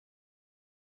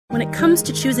When it comes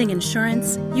to choosing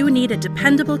insurance, you need a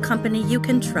dependable company you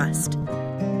can trust.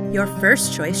 Your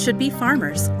first choice should be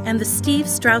Farmers and the Steve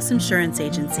Strauss Insurance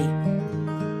Agency.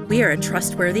 We are a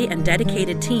trustworthy and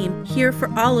dedicated team here for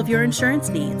all of your insurance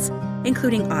needs,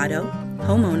 including auto,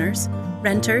 homeowners,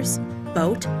 renters,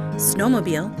 boat,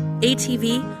 snowmobile,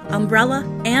 ATV, umbrella,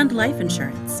 and life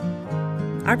insurance.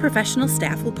 Our professional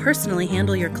staff will personally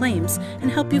handle your claims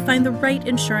and help you find the right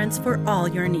insurance for all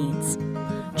your needs.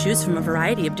 Choose from a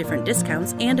variety of different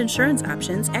discounts and insurance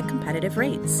options at competitive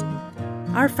rates.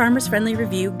 Our Farmers-Friendly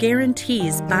Review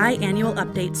guarantees biannual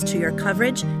updates to your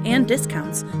coverage and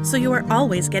discounts, so you are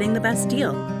always getting the best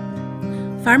deal.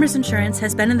 Farmers Insurance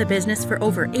has been in the business for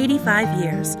over 85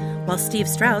 years, while Steve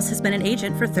Strauss has been an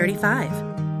agent for 35.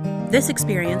 This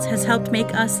experience has helped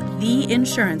make us the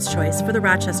insurance choice for the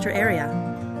Rochester area.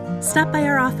 Stop by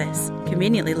our office,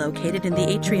 conveniently located in the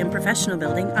Atrium Professional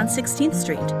building on 16th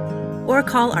Street, or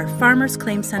call our Farmers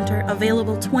Claim Center,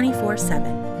 available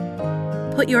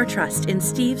 24/7. Put your trust in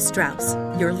Steve Strauss,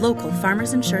 your local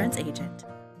Farmers Insurance agent.